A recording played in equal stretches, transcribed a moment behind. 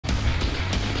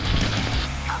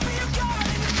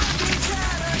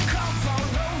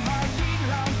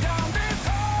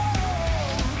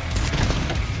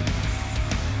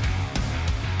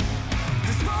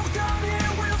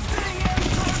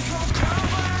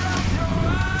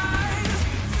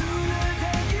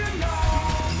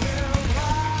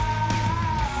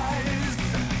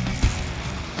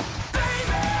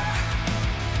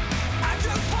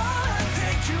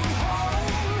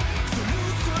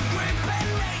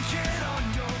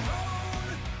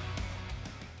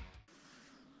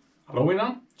Hallo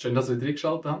miteinander, schön, dass ihr wieder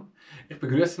eingeschaltet habt. Ich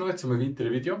begrüße euch zu einem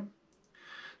weiteren Video.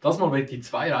 Das Mal möchte ich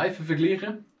zwei Reifen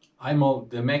vergleichen. Einmal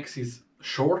den Maxxis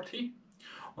Shorty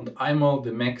und einmal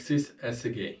den Maxxis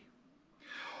Assegai.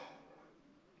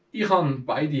 Ich habe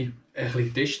beide ein bisschen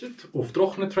getestet, auf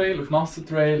trockenen Trail, auf nassen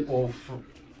Trail, auf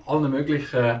allen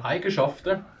möglichen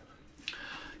Eigenschaften.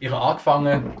 Ich habe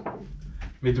angefangen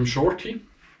mit dem Shorty.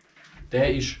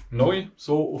 Der ist neu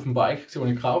so auf dem Bike, das ich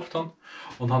gekauft habe.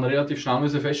 Und habe relativ schnell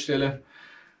feststellen,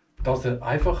 dass er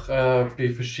einfach bei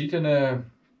verschiedenen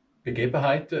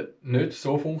Begebenheiten nicht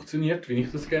so funktioniert, wie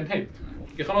ich das gerne hätte.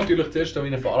 Ich habe natürlich zuerst an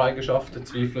meinen Fahreigenschaften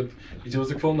gezweifelt, bis ich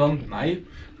herausgefunden habe, nein,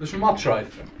 das ist ein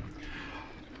Matschreifen.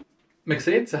 Man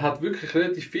sieht, er hat wirklich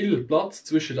relativ viel Platz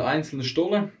zwischen den einzelnen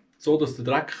Stollen, so dass der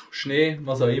Dreck, Schnee,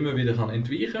 was auch immer wieder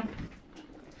entweichen kann.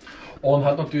 Und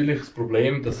hat natürlich das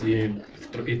Problem, dass ich in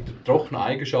den trockenen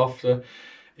Eigenschaften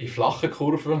in flachen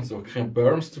Kurven, so keine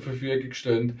Berms zur Verfügung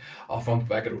stehen, anfangen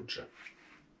wegrutschen.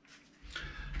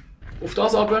 Auf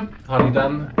das aber habe ich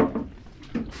dann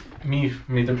mich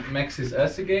mit dem Maxxis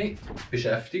Assegai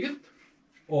beschäftigt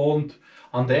und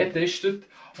habe den getestet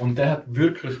und der hat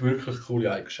wirklich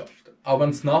coole Eigenschaften. Auch wenn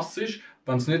es nass ist,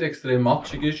 wenn es nicht extrem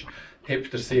matschig ist,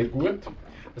 hebt er sehr gut.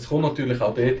 Es kommt natürlich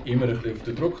auch dort immer ein bisschen auf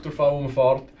den Druck drauf an, wo man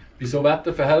fährt. Bei so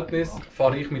Wetterverhältnis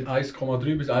fahre ich mit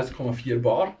 1,3 bis 1,4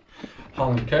 Bar. Ich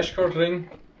habe einen Cashguard-Ring,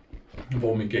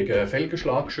 der mich gegen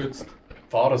Felgenschlag schützt.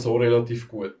 Fahre so relativ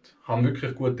gut. Ich habe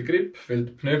wirklich guten Grip, weil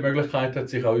die Pneumöglichkeit hat,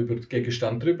 sich auch über die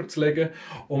Gegenstände drüber zu legen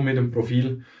und mit dem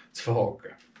Profil zu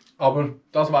verhaken. Aber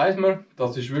das weiss man,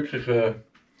 das ist wirklich eine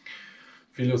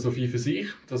Philosophie für sich.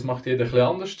 Das macht jeder ein bisschen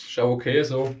anders. Das ist auch okay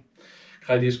so.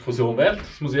 Keine Diskussion wert.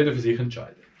 Das muss jeder für sich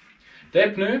entscheiden. Der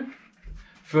Pneu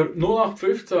für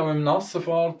 0815, wenn man im Nassen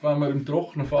fährt, wenn man im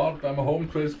Trockenen fährt, wenn man Home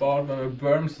Trails fährt, wenn man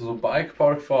Berms, also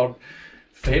Bikepark fährt,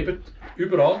 verhebt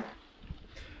überall,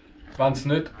 wenn es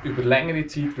nicht über längere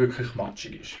Zeit wirklich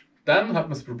matschig ist. Dann hat man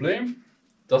das Problem,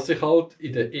 dass sich halt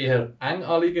in den eher eng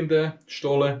anliegenden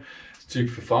Stollen das Zeug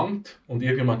verfangt und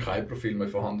irgendwann kein Profil mehr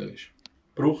vorhanden ist.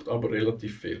 Braucht aber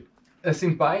relativ viel. Es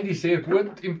sind beide sehr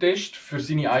gut im Test für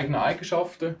seine eigenen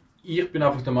Eigenschaften. Ich bin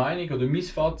einfach der Meinung, oder mein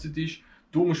Fazit ist,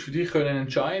 du musst für dich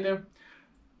entscheiden,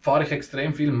 fahre ich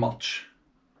extrem viel Matsch.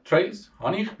 Trails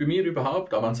habe ich bei mir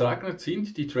überhaupt, auch wenn es regnet,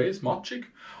 sind die Trails matschig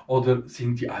oder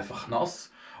sind die einfach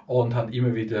nass und haben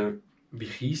immer wieder wie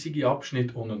kiesige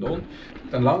Abschnitte und.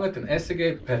 Dann langt ein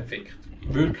Assegei perfekt.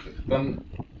 Wirklich. Dann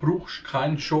brauchst du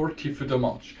keinen Shorty für den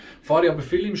Matsch. Fahre ich aber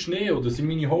viel im Schnee oder sind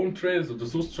meine Home Trails oder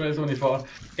Sus-Trails, die ich fahre,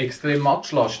 extrem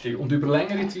matschlastig und über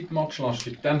längere Zeit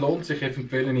matschlastig, dann lohnt sich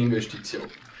eventuell eine Investition.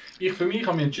 Ich für mich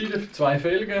habe mich entschieden für zwei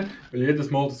Felgen, weil jedes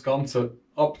Mal das Ganze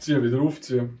abziehen, wieder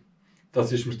aufziehen,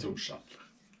 das ist mir zu umständlich.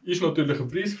 Ist natürlich eine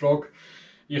Preisfrage.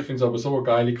 Ich finde es aber so eine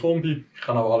geile Kombi. Ich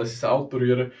kann auch alles ins Auto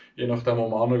rühren. Je nachdem, wo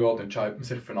man angeht, entscheidet man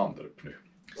sich für einen anderen Pneu.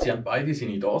 Sie haben beide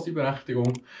seine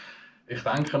Daseinberechtigung. Ich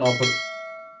denke aber,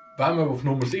 wenn man auf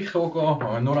Nummer sicher gehen will, wenn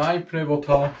man nur einen Pneu haben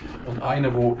will und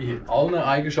einen, der in allen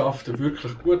Eigenschaften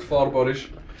wirklich gut fahrbar ist,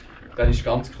 dann ist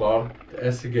ganz klar der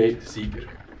Assegei der Sieger.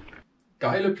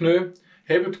 Geile Pneu,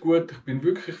 hebt gut. Ich bin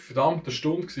wirklich verdammt eine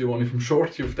Stunde, als ich vom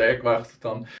Shorty auf den gewechselt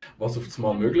habe, was auf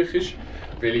einmal möglich ist.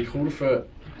 Weil in Kurven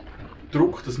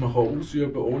Druck, dass man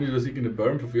ausüben kann, ohne dass irgendein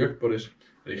Berm verfügbar ist,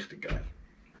 richtig geil.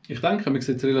 Ich denke, man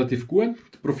sieht es relativ gut.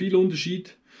 Der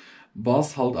Profilunterschied,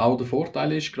 was halt auch der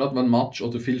Vorteil ist, gerade wenn Matsch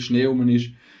oder viel Schnee rum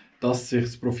ist, dass sich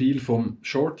das Profil vom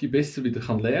Shorty besser wieder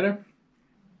lernen kann.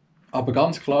 Aber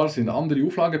ganz klar sind andere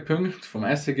Auflagepunkte vom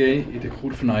Assegei in den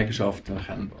Kurveneigenschaften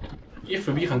erkennbar. Ich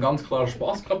für mich habe ganz klar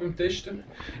Spass gehabt beim Testen.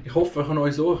 Ich hoffe, ich kann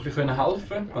euch so ein bisschen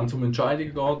helfen, wenn es um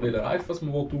Entscheidungen geht, welchen Reifen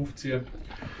man aufziehen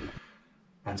will.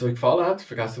 Wenn es euch gefallen hat,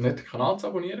 vergesst nicht, den Kanal zu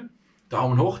abonnieren,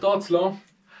 Daumen hoch da zu lassen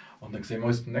und dann sehen wir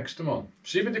uns beim nächsten Mal.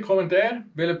 Schreibt in die Kommentare,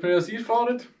 welchen Pneu ihr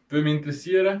fahrt, würde mich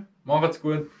interessieren. Macht's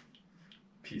gut.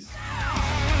 Peace.